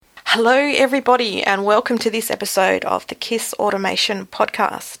Hello, everybody, and welcome to this episode of the KISS Automation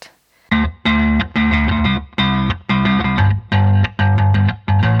Podcast. I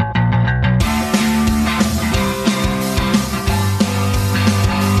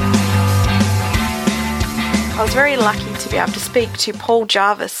was very lucky to be able to speak to Paul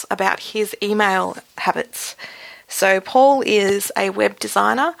Jarvis about his email habits. So Paul is a web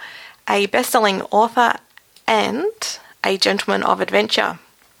designer, a best-selling author, and a gentleman of adventure.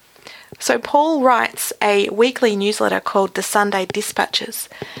 So Paul writes a weekly newsletter called The Sunday Dispatches,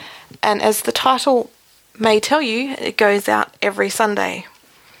 and as the title may tell you, it goes out every Sunday,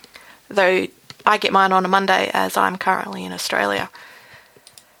 though I get mine on a Monday as I'm currently in Australia.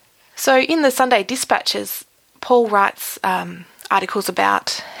 So in the Sunday Dispatches, Paul writes articles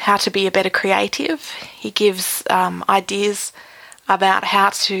about how to be a better creative. He gives ideas about how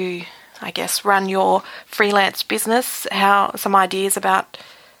to, run your freelance business, some ideas about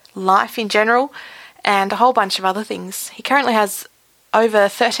life in general, and a whole bunch of other things. He currently has over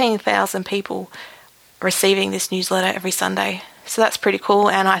 13,000 people receiving this newsletter every Sunday, so that's pretty cool,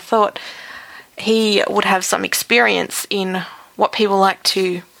 and I thought he would have some experience in what people like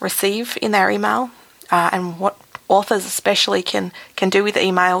to receive in their email, and what authors especially can do with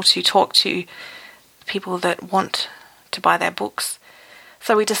email to talk to people that want to buy their books.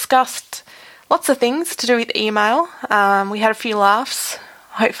 So we discussed lots of things to do with email. We had a few laughs.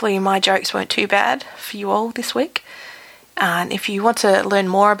 Hopefully my jokes weren't too bad for you all this week. And if you want to learn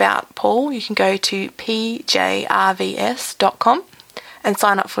more about Paul, you can go to pjrvs.com and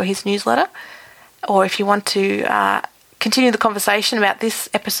sign up for his newsletter. Or if you want to continue the conversation about this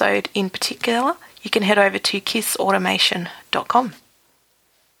episode in particular, you can head over to kissautomation.com.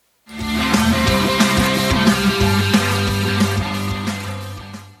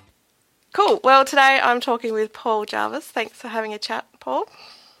 Cool. Well, today I'm talking with Paul Jarvis. Thanks for having a chat, Paul.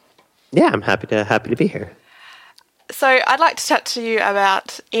 Yeah, I'm happy to be here. So I'd like to chat to you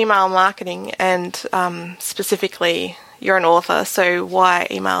about email marketing and specifically you're an author, so why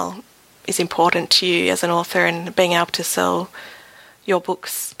email is important to you as an author and being able to sell your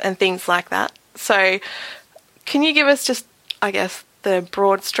books and things like that. So can you give us just, the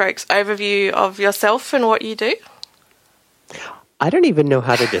broad strokes overview of yourself and what you do? I don't even know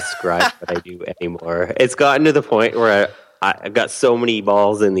how to describe what I do anymore. It's gotten to the point where I've got so many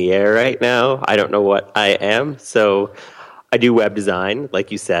balls in the air right now. I don't know what I am. So I do web design,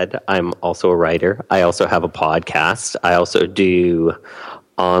 like you said. I'm also a writer. I also have a podcast. I also do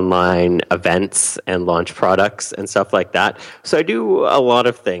online events and launch products and stuff like that. So I do a lot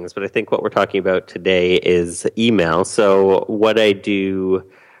of things, but I think what we're talking about today is email. So what I do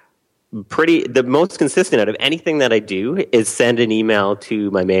the most consistent out of anything that I do is send an email to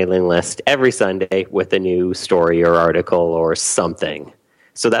my mailing list every Sunday with a new story or article or something.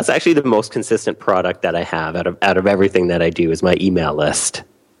 So that's actually the most consistent product that I have out of everything that I do is my email list.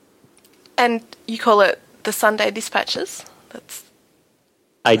 And you call it the Sunday Dispatches?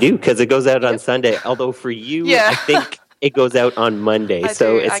 I do, because it goes out on Sunday. Although for you, yeah. I think it goes out on Monday,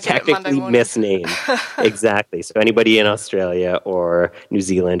 so it's technically misnamed. Exactly. So anybody in Australia or New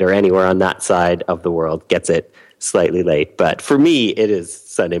Zealand or anywhere on that side of the world gets it slightly late. But for me, it is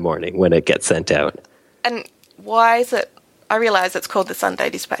Sunday morning when it gets sent out. And why is it? I realise it's called the Sunday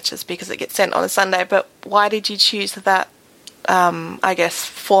Dispatches because it gets sent on a Sunday. But why did you choose that?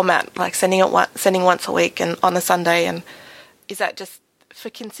 Format, like sending once a week and on a Sunday, and is that just for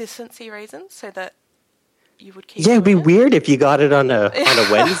consistency reasons, so that you would keep? Yeah, it'd be weird if you got it on a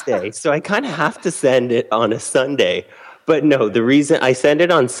Wednesday. So I kind of have to send it on a Sunday. But no, the reason I send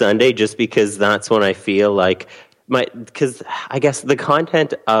it on Sunday just because that's when I feel like because I guess the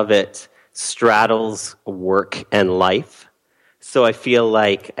content of it straddles work and life. So I feel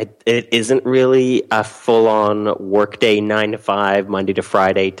like it isn't really a full-on workday 9 to 5, Monday to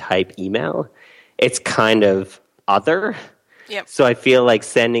Friday type email. It's kind of other. Yep. So I feel like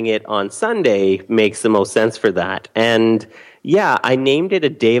sending it on Sunday makes the most sense for that. And yeah, I named it a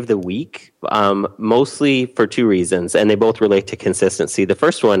day of the week, mostly for two reasons, and they both relate to consistency. The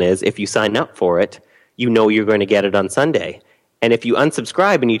first one is if you sign up for it, you know you're going to get it on Sunday. And if you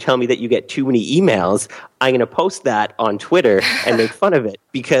unsubscribe and you tell me that you get too many emails, I'm going to post that on Twitter and make fun of it.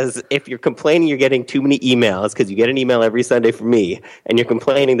 Because if you're complaining you're getting too many emails, because you get an email every Sunday from me, and you're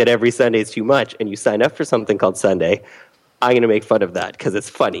complaining that every Sunday is too much, and you sign up for something called Sunday, I'm going to make fun of that because it's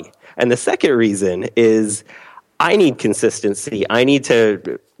funny. And the second reason is I need consistency. I need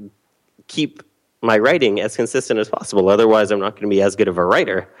to keep my writing as consistent as possible. Otherwise, I'm not going to be as good of a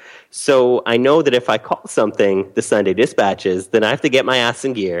writer. So I know that if I call something the Sunday Dispatches, then I have to get my ass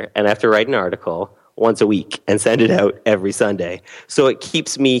in gear and I have to write an article once a week and send it out every Sunday. So it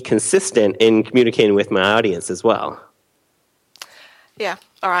keeps me consistent in communicating with my audience as well. Yeah,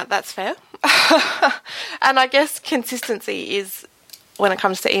 all right, that's fair. And I guess consistency is, when it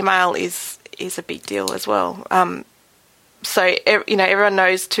comes to email, is a big deal as well. So, everyone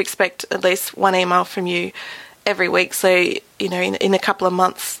knows to expect at least one email from you every week. So, in a couple of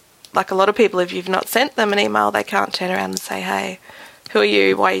months, like a lot of people, if you've not sent them an email, they can't turn around and say, hey, who are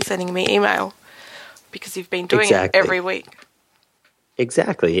you? Why are you sending me email? Because you've been doing it every week.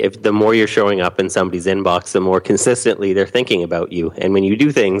 Exactly. If the more you're showing up in somebody's inbox, the more consistently they're thinking about you. And when you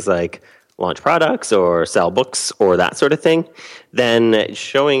do things like launch products or sell books or that sort of thing, then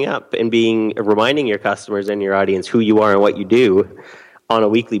showing up and reminding your customers and your audience who you are and what you do on a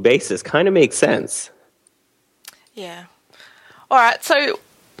weekly basis kind of makes sense. Yeah. All right. So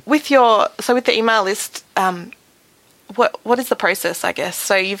with the email list, what is the process, I guess?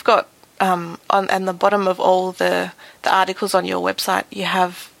 So you've got on the bottom of all the articles on your website, you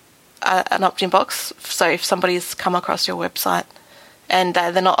have an opt-in box. So if somebody's come across your website and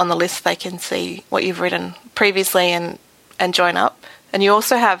they're not on the list, they can see what you've written previously and join up. And you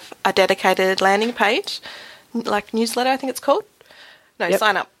also have a dedicated landing page, like newsletter, I think it's called. No, Yep.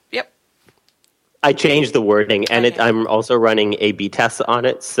 Sign up. Yep. I changed the wording, and Okay. I'm also running A/B tests on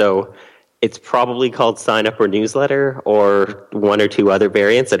it, so it's probably called Sign Up or Newsletter or one or two other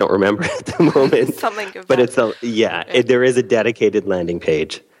variants. I don't remember at the moment. Something of but that. it's there is a dedicated landing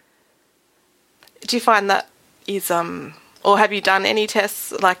page. Do you find that is or have you done any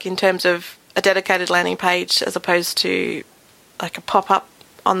tests, like in terms of a dedicated landing page as opposed to like a pop-up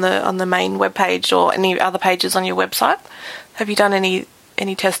on the main web page or any other pages on your website? Have you done any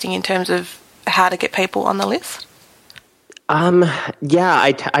testing in terms of how to get people on the list?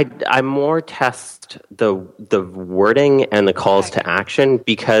 Yeah, I more test the wording and the calls to action,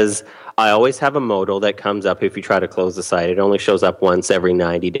 because I always have a modal that comes up if you try to close the site. It only shows up once every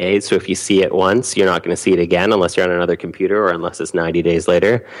 90 days. So if you see it once, you're not going to see it again unless you're on another computer or unless it's 90 days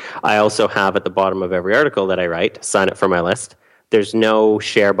later. I also have at the bottom of every article that I write, sign up for my list. There's no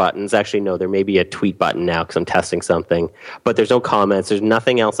share buttons. Actually, no, there may be a tweet button now because I'm testing something. But there's no comments. There's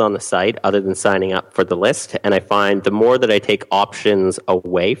nothing else on the site other than signing up for the list. And I find the more that I take options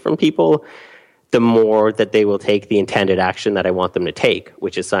away from people, the more that they will take the intended action that I want them to take,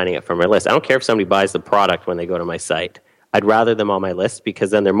 which is signing up for my list. I don't care if somebody buys the product when they go to my site. I'd rather them on my list,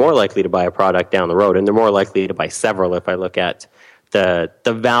 because then they're more likely to buy a product down the road, and they're more likely to buy several if I look at the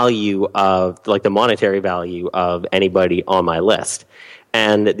value of, like, the monetary value of anybody on my list.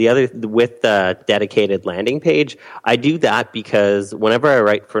 And the other, with the dedicated landing page, I do that because whenever I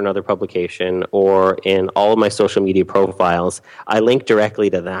write for another publication or in all of my social media profiles, I link directly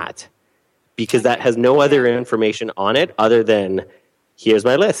to that, because that has no other information on it other than, here's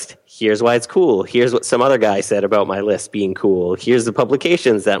my list, here's why it's cool, here's what some other guy said about my list being cool, here's the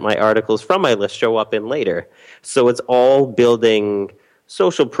publications that my articles from my list show up in later. So it's all building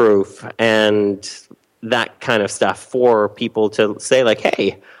social proof and that kind of stuff for people to say, like,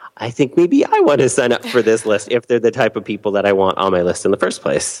 hey, I think maybe I want to sign up for this list if they're the type of people that I want on my list in the first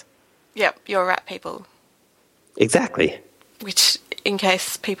place. Yep, your rat people. Exactly. Which, in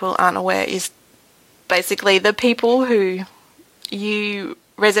case people aren't aware, is basically the people who you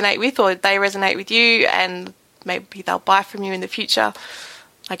resonate with, or they resonate with you, and maybe they'll buy from you in the future.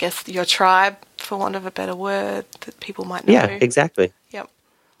 I guess your tribe, for want of a better word, that people might know. Yeah, exactly. Yep.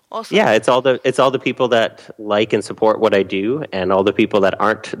 Awesome. Yeah, it's all the people that like and support what I do, and all the people that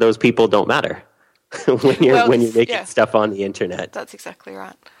aren't. Those people don't matter when you're making stuff on the internet. That's exactly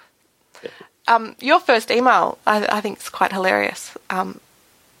right. Your first email, I think, is quite hilarious,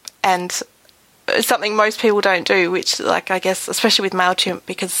 and it's something most people don't do. Which, like, I guess, especially with MailChimp,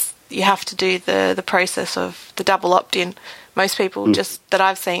 because you have to do the process of the double opt-in. Most people just that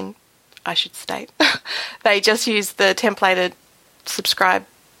I've seen, I should state, they just use the templated subscribe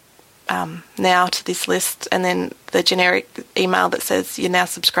now to this list, and then the generic email that says you're now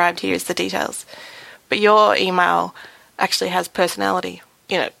subscribed, here is the details. But your email actually has personality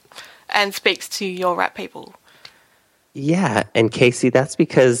in it and speaks to your rat people. Yeah, and Casey, that's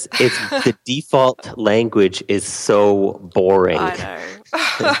because it's the default language is so boring. I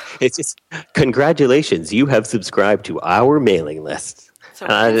know. It's just, congratulations, you have subscribed to our mailing list. So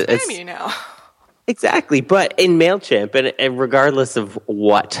we can spam you now. Exactly, but in MailChimp, and regardless of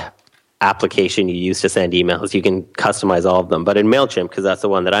what application you use to send emails, you can customize all of them. But in MailChimp, because that's the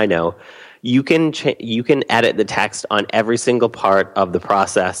one that I know, you can edit the text on every single part of the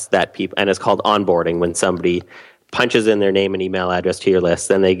process that people, and it's called onboarding, when somebody punches in their name and email address to your list,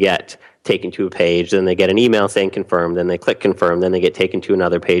 then they get taken to a page, then they get an email saying confirm, then they click confirm, then they get taken to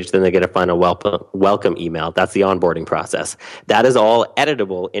another page, then they get a final welcome email. That's the onboarding process. That is all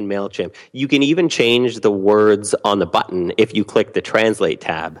editable in MailChimp. You can even change the words on the button if you click the translate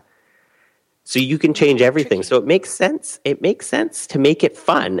tab. So you can change everything. So it makes sense. It makes sense to make it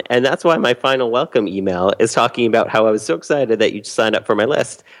fun. And that's why my final welcome email is talking about how I was so excited that you signed up for my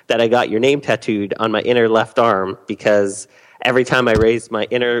list that I got your name tattooed on my inner left arm, because every time I raise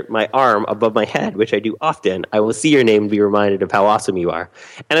my arm above my head, which I do often, I will see your name and be reminded of how awesome you are.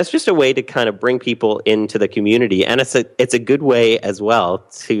 And it's just a way to kind of bring people into the community. And it's a good way as well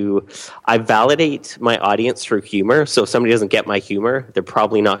I validate my audience through humor. So if somebody doesn't get my humor, they're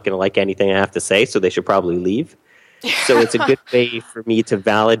probably not going to like anything I have to say, so they should probably leave. So it's a good way for me to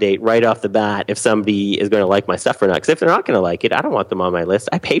validate right off the bat if somebody is going to like my stuff or not. Because if they're not going to like it, I don't want them on my list.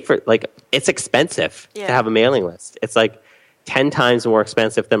 I pay for it. It's expensive to have a mailing list. It's 10 times more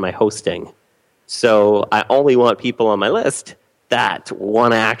expensive than my hosting. So I only want people on my list that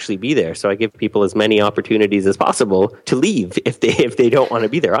want to actually be there. So I give people as many opportunities as possible to leave if they don't want to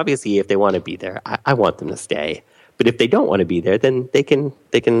be there. Obviously, if they want to be there, I want them to stay. But if they don't want to be there, then they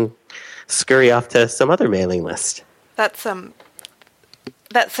can scurry off to some other mailing list. That's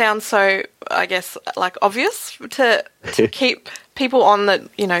that sounds so, I guess, obvious to keep people on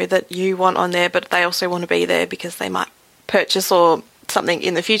that you want on there, but they also want to be there because they might purchase or something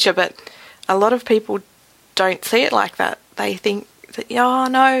in the future. But a lot of people don't see it like that. They think that,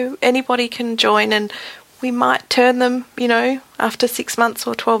 no, anybody can join and we might turn them, after 6 months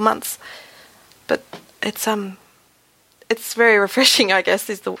or 12 months. But it's very refreshing, I guess,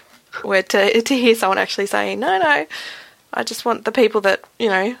 is the word to hear someone actually saying, no, I just want the people that,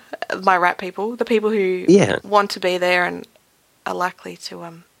 my rap people, the people who want to be there and are likely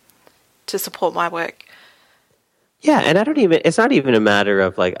to support my work. Yeah, and it's not even a matter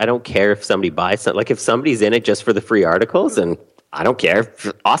of I don't care if somebody buys something. If somebody's in it just for the free articles, and I don't care,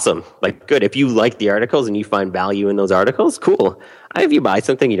 awesome. Good. If you like the articles and you find value in those articles, cool. If you buy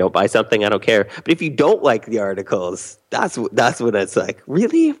something, you don't buy something, I don't care. But if you don't like the articles, that's when it's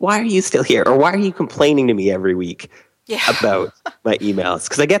really? Why are you still here? Or why are you complaining to me every week about my emails?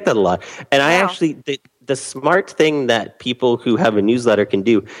 Because I get that a lot. And I actually, the smart thing that people who have a newsletter can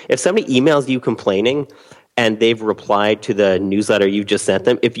do, if somebody emails you complaining, and they've replied to the newsletter you just sent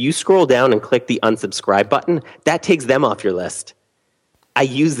them, if you scroll down and click the unsubscribe button, that takes them off your list. I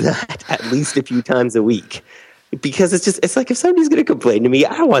use that at least a few times a week because it's if somebody's going to complain to me,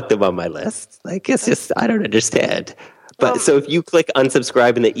 I don't want them on my list. It's just, I don't understand. But so if you click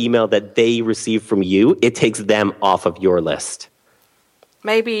unsubscribe in the email that they receive from you, it takes them off of your list.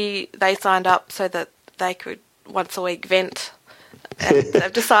 Maybe they signed up so that they could once a week vent. And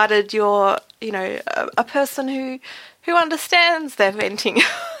they've decided you're, a person who understands their venting.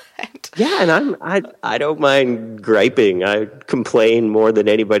 And I don't mind griping. I complain more than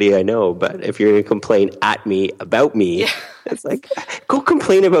anybody I know. But if you're going to complain at me about me, it's go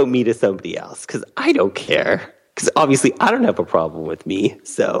complain about me to somebody else because I don't care. Because obviously I don't have a problem with me.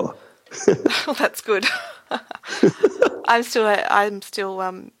 So well, that's good. I'm still.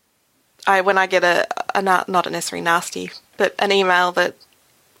 When I get a not necessarily nasty, but an email that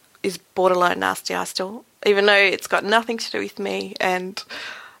is borderline nasty, I still, even though it's got nothing to do with me and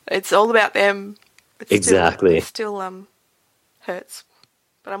it's all about them, it still hurts.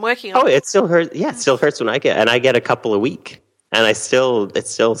 But I'm working on it. Oh, it still hurts. Yeah, it still hurts when I get a couple a week. And it still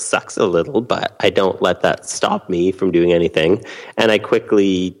sucks a little, but I don't let that stop me from doing anything. And I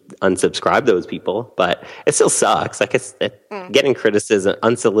quickly unsubscribe those people, but it still sucks. Getting criticism,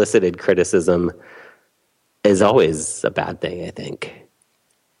 unsolicited criticism, is always a bad thing, I think.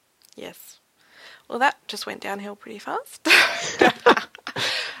 Yes. Well, that just went downhill pretty fast.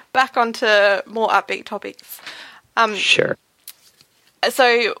 Back onto more upbeat topics. Sure.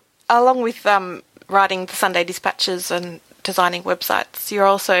 So, along with writing the Sunday Dispatches and designing websites, you're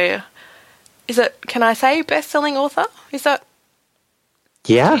also, can I say best-selling author? Is that?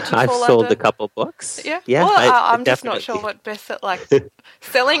 Yeah, I've sold a couple books. Yeah. Well, I'm just not sure what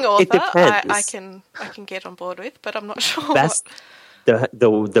selling author I can get on board with, but I'm not sure.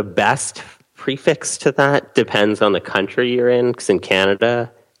 The best prefix to that depends on the country you're in. Because in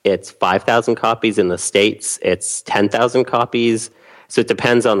Canada, it's 5,000 copies. In the States, it's 10,000 copies. So it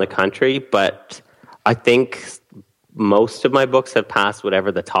depends on the country, but I think most of my books have passed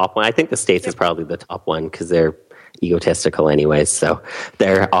whatever the top one. I think the States is probably the top one because they're egotistical anyways. So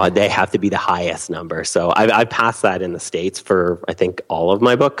they have to be the highest number. So I passed that in the States for, I think, all of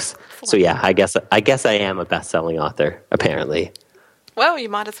my books. So yeah, I guess I am a best-selling author, apparently. Well, you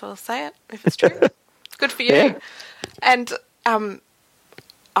might as well say it if it's true. Good for you. Yeah. And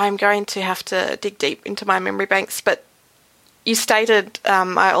I'm going to have to dig deep into my memory banks, but you stated,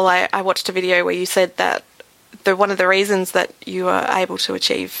 I watched a video where you said that one of the reasons that you are able to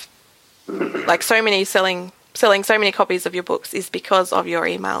achieve like selling so many copies of your books is because of your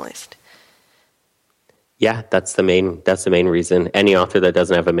email list. Yeah, that's the main reason. Any author that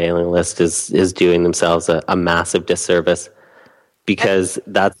doesn't have a mailing list is doing themselves a massive disservice, because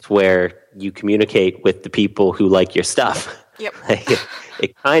that's where you communicate with the people who like your stuff. Yep.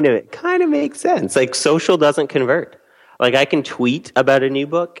 It kind of makes sense. Like, social doesn't convert. Like, I can tweet about a new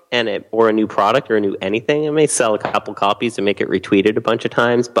book or a new product or a new anything. It may sell a couple copies and make it retweeted a bunch of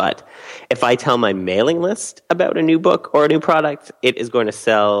times, but if I tell my mailing list about a new book or a new product, it is going to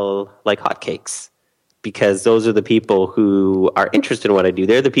sell like hotcakes, because those are the people who are interested in what I do.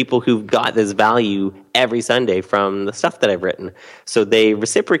 They're the people who've got this value every Sunday from the stuff that I've written. So they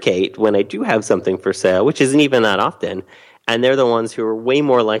reciprocate when I do have something for sale, which isn't even that often. And they're the ones who are way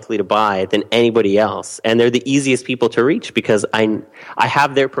more likely to buy than anybody else. And they're the easiest people to reach, because I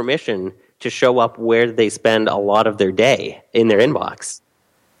have their permission to show up where they spend a lot of their day, in their inbox.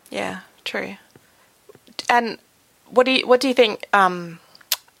 Yeah, true. And what do you think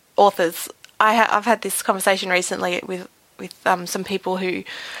authors... I've had this conversation recently with some people who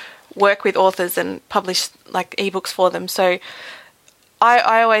work with authors and publish like ebooks for them. So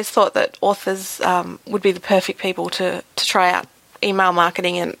I always thought that authors would be the perfect people to try out email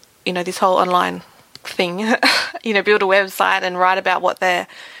marketing and, this whole online thing, build a website and write about what they're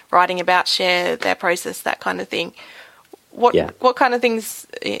writing about, share their process, that kind of thing. What kind of things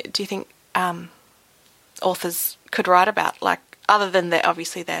do you think authors could write about, like, other than their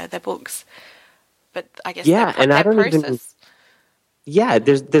books? But I guess their process.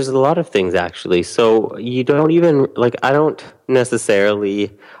 There's a lot of things, actually. So you don't even, like, I don't necessarily,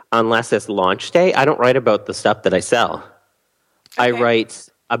 unless it's launch day, I don't write about the stuff that I sell. Okay. I write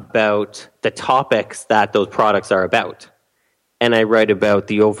about the topics that those products are about. And I write about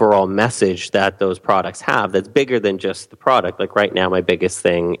the overall message that those products have that's bigger than just the product. Like, right now, my biggest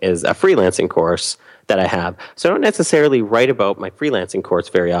thing is a freelancing course that I have. So I don't necessarily write about my freelancing course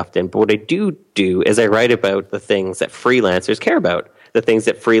very often, but what I do is I write about the things that freelancers care about, the things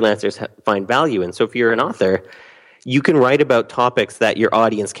that freelancers find value in. So if you're an author, you can write about topics that your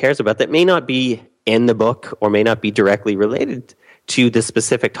audience cares about that may not be in the book or may not be directly related to the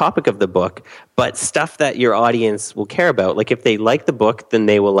specific topic of the book, but stuff that your audience will care about. Like, if they like the book, then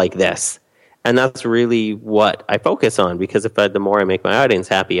they will like this. And that's really what I focus on, because the more I make my audience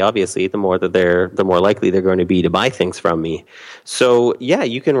happy, obviously, the more likely they're going to be to buy things from me. So yeah,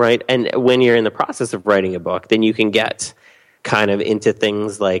 you can write, and when you're in the process of writing a book, then you can get kind of into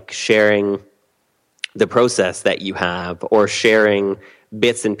things like sharing the process that you have, or sharing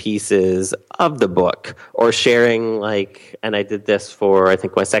bits and pieces of the book, or sharing, like, and I did this for, I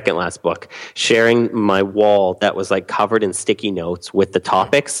think, my second last book, sharing my wall that was like covered in sticky notes with the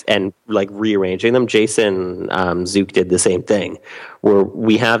topics and like rearranging them. Jason Zook did the same thing, where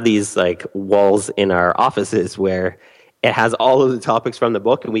we have these like walls in our offices where it has all of the topics from the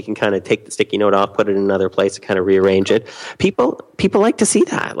book, and we can kind of take the sticky note off, put it in another place, and kind of rearrange it. People like to see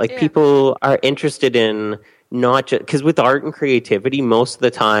that. Like, people are interested in, not just because with art and creativity, most of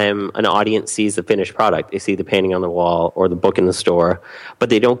the time an audience sees the finished product. They see the painting on the wall or the book in the store, but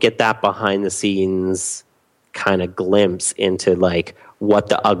they don't get that behind the scenes kind of glimpse into like what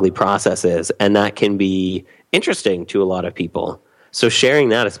the ugly process is. And that can be interesting to a lot of people. So sharing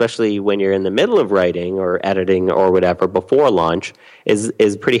that, especially when you're in the middle of writing or editing or whatever before launch, is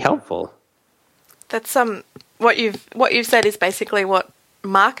pretty helpful. That's what you've said is basically what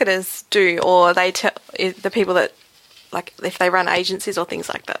marketers do, or they tell the people that, like, if they run agencies or things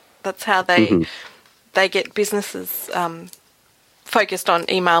like that. That's how they get businesses focused on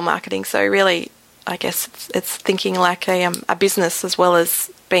email marketing. So really, I guess it's thinking like a business as well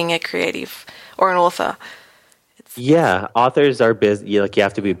as being a creative or an author. Yeah, authors are you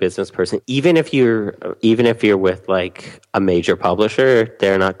have to be a business person. Even if you're with like a major publisher,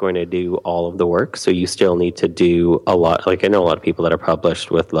 they're not going to do all of the work. So you still need to do a lot. Like, I know a lot of people that are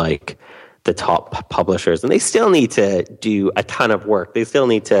published with like the top publishers, and they still need to do a ton of work. They still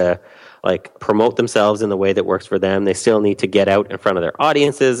need to like promote themselves in the way that works for them. They still need to get out in front of their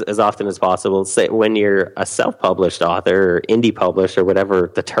audiences as often as possible. Say, when you're a self-published author or indie published or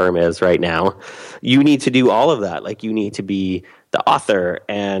whatever the term is right now, you need to do all of that. Like, you need to be the author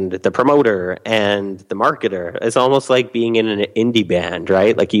and the promoter and the marketer. It's almost like being in an indie band,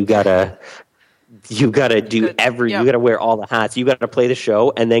 right? Like, you gotta do you got to wear all the hats. You got to play the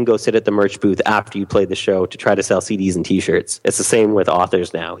show and then go sit at the merch booth after you play the show to try to sell CDs and t-shirts. It's the same with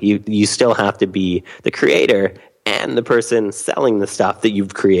authors now. You still have to be the creator and the person selling the stuff that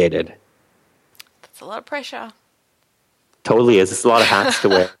you've created. That's a lot of pressure. Totally is. It's a lot of hats to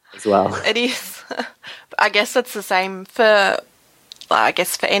wear as well. It is. I guess it's the same for,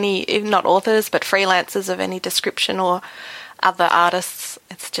 for any, if not authors, but freelancers of any description or other artists.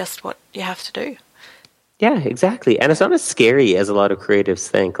 It's just what you have to do. Yeah, exactly. And it's not as scary as a lot of creatives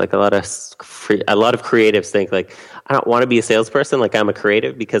think. Like a lot of creatives think, like, I don't want to be a salesperson. Like, I'm a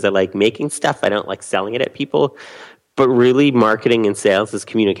creative because I like making stuff. I don't like selling it at people. But really, marketing and sales is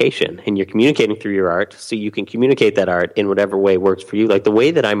communication. And you're communicating through your art, so you can communicate that art in whatever way works for you. Like, the way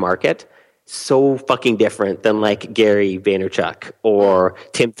that I market, so fucking different than like Gary Vaynerchuk or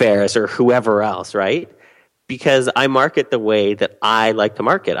Tim Ferriss or whoever else, right? Because I market the way that I like to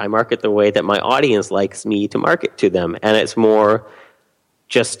market. I market the way that my audience likes me to market to them. And it's more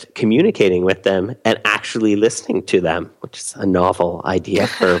just communicating with them and actually listening to them, which is a novel idea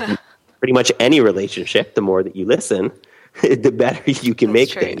for pretty much any relationship. The more that you listen, the better you can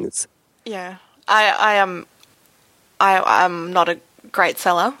make things. Yeah. I'm not a great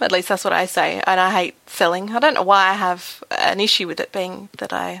seller. At least that's what I say. And I hate selling. I don't know why I have an issue with it being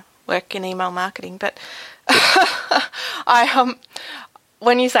that I work in email marketing, but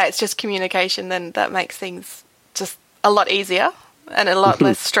when you say it's just communication, then that makes things just a lot easier and a lot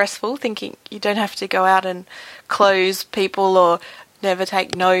less stressful, thinking you don't have to go out and close people or never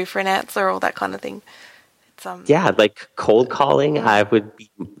take no for an answer, all that kind of thing. It's, yeah, like cold calling, I'm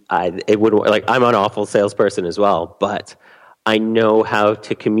an awful salesperson as well, but I know how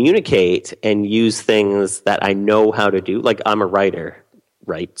to communicate and use things that I know how to do. Like, I'm a writer,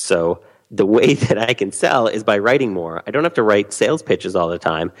 right? So the way that I can sell is by writing more. I don't have to write sales pitches all the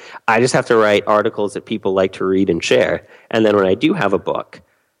time. I just have to write articles that people like to read and share. And then when I do have a book,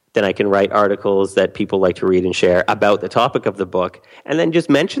 then I can write articles that people like to read and share about the topic of the book, and then just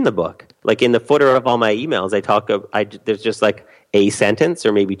mention the book. Like in the footer of all my emails, there's just like a sentence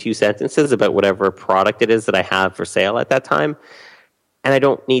or maybe two sentences about whatever product it is that I have for sale at that time. And I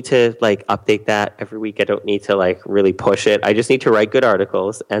don't need to like update that every week. I don't need to like really push it. I just need to write good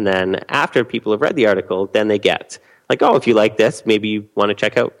articles. And then after people have read the article, then they get like, oh, if you like this, maybe you want to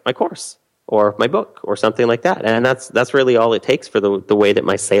check out my course or my book or something like that. And that's really all it takes for the way that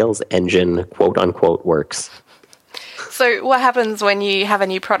my sales engine, quote unquote, works. So what happens when you have a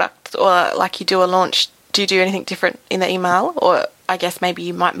new product or like you do a launch? Do you do anything different in the email? Or I guess maybe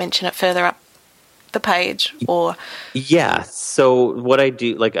you might mention it further up the page or... Yeah. So what I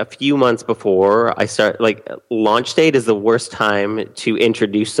do, like a few months before I start, like launch date is the worst time to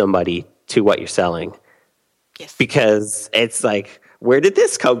introduce somebody to what you're selling. Yes. Because it's like, where did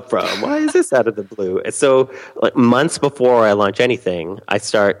this come from? Why is this out of the blue? And so like months before I launch anything, I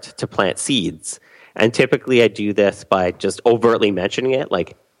start to plant seeds. And typically I do this by just overtly mentioning it,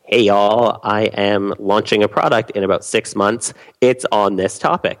 like, hey y'all, I am launching a product in about 6 months. It's on this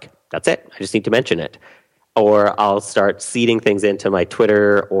topic. That's it. I just need to mention it. Or I'll start seeding things into my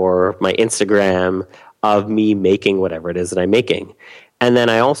Twitter or my Instagram of me making whatever it is that I'm making. And then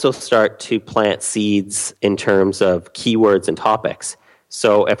I also start to plant seeds in terms of keywords and topics.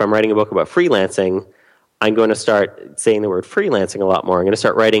 So if I'm writing a book about freelancing, I'm going to start saying the word freelancing a lot more. I'm going to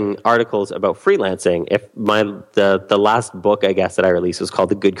start writing articles about freelancing. If the last book, I guess, that I released was called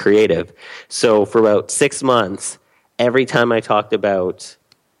The Good Creative. So for about 6 months, every time I talked about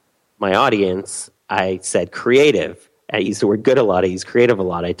my audience, I said creative. I used the word good a lot. I used creative a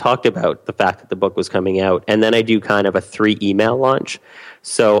lot. I talked about the fact that the book was coming out. And then I do kind of a 3 email launch.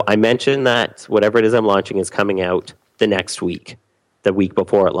 So I mention that whatever it is I'm launching is coming out the next week, the week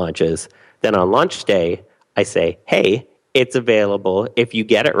before it launches. Then on launch day, I say, hey, it's available. If you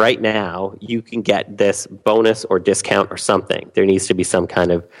get it right now, you can get this bonus or discount or something. There needs to be some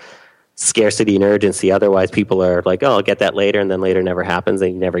kind of scarcity and urgency. Otherwise, people are like, oh, I'll get that later, and then later never happens,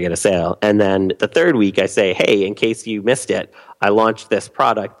 and you never get a sale. And then the third week, I say, hey, in case you missed it, I launched this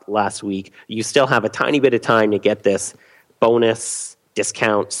product last week. You still have a tiny bit of time to get this bonus,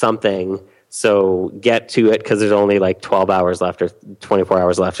 discount, something. So get to it because there's only like 12 hours left or 24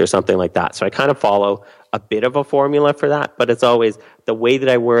 hours left or something like that. So I kind of follow a bit of a formula for that, but it's always the way that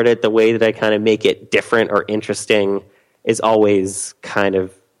I word it, the way that I kind of make it different or interesting is always kind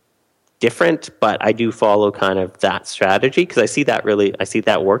of different, but I do follow kind of that strategy because I see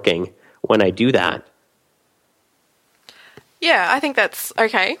that working when I do that. Yeah, I think that's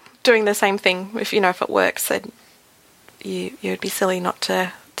okay. Doing the same thing, if it works, then you'd be silly not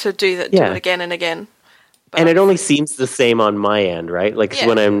to do that, do it again and again. But and it only seems the same on my end, right? Like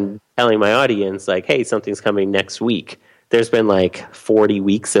when I'm telling my audience, like, hey, something's coming next week, there's been like 40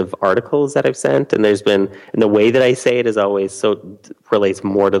 weeks of articles that I've sent, and and the way that I say it is always so relates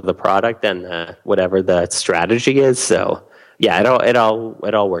more to the product than whatever the strategy is. So yeah, it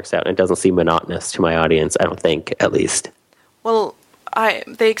all works out, and it doesn't seem monotonous to my audience, I don't think, at least. Well,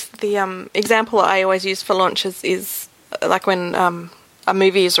 the example I always use for launches is like when a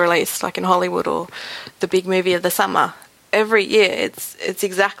movie is released, like in Hollywood, or the big movie of the summer. Every year, it's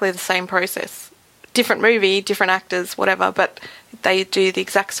exactly the same process. Different movie, different actors, whatever, but they do the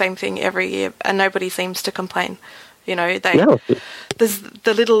exact same thing every year, and nobody seems to complain. There's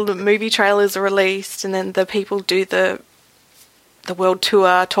the little movie trailers are released, and then the people do the world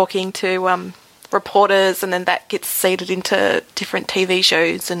tour, talking to reporters, and then that gets seeded into different TV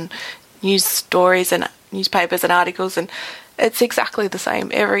shows and news stories and newspapers and articles, and it's exactly the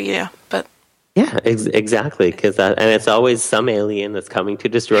same every year. But yeah, exactly, and it's always some alien that's coming to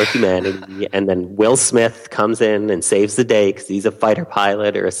destroy humanity, and then Will Smith comes in and saves the day because he's a fighter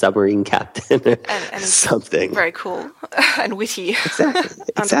pilot or a submarine captain or and something. Very cool and witty. Exactly.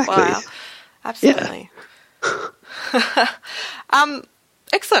 Under fire. Absolutely. Yeah.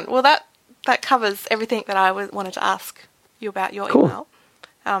 Excellent. Well, that covers everything that I wanted to ask you about your email.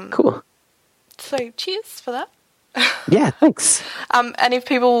 Cool. So cheers for that. Yeah, thanks. And if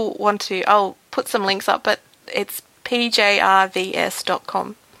people want to, I'll put some links up, but it's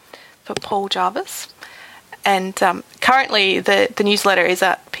pjrvs.com for Paul Jarvis. And currently the newsletter is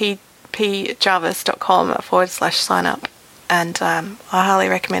at pjarvis.com/sign up. And I highly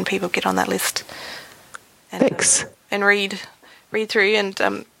recommend people get on that list. And, thanks. And read through.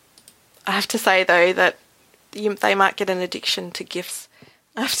 And I have to say, though, that they might get an addiction to GIFs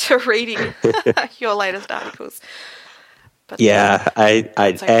after reading your latest articles. But yeah,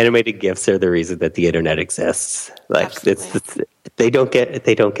 animated GIFs are the reason that the internet exists. Like they don't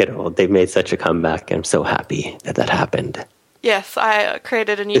get old. They've made such a comeback. I'm so happy that happened. Yes, I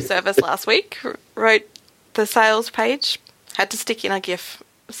created a new service last week. Wrote the sales page, had to stick in a GIF.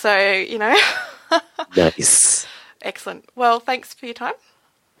 So Nice. Excellent. Well, thanks for your time.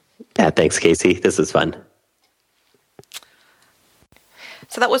 Yeah, thanks, Casey. This was fun.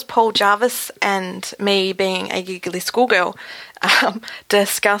 So that was Paul Jarvis and me, being a giggly schoolgirl,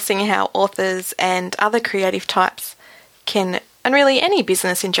 discussing how authors and other creative types can, and really any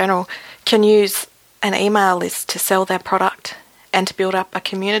business in general, can use an email list to sell their product and to build up a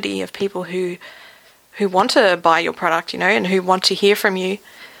community of people who want to buy your product, and who want to hear from you.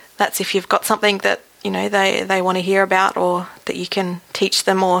 That's if you've got something that, they want to hear about, or that you can teach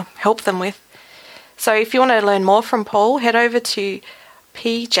them or help them with. So if you want to learn more from Paul, head over to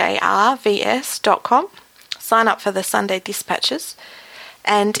pjrvs.com, sign up for the Sunday dispatches.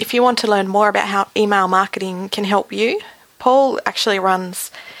 And if you want to learn more about how email marketing can help you, Paul actually runs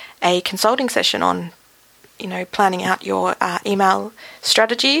a consulting session on, planning out your email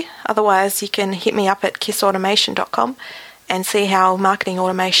strategy. Otherwise, you can hit me up at kissautomation.com and see how marketing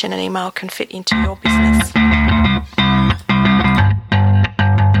automation and email can fit into your business.